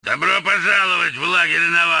Добро пожаловать в лагерь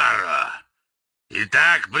Наварро.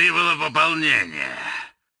 Итак, прибыло пополнение.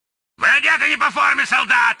 Вы одеты не по форме,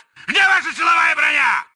 солдат! Где ваша силовая броня?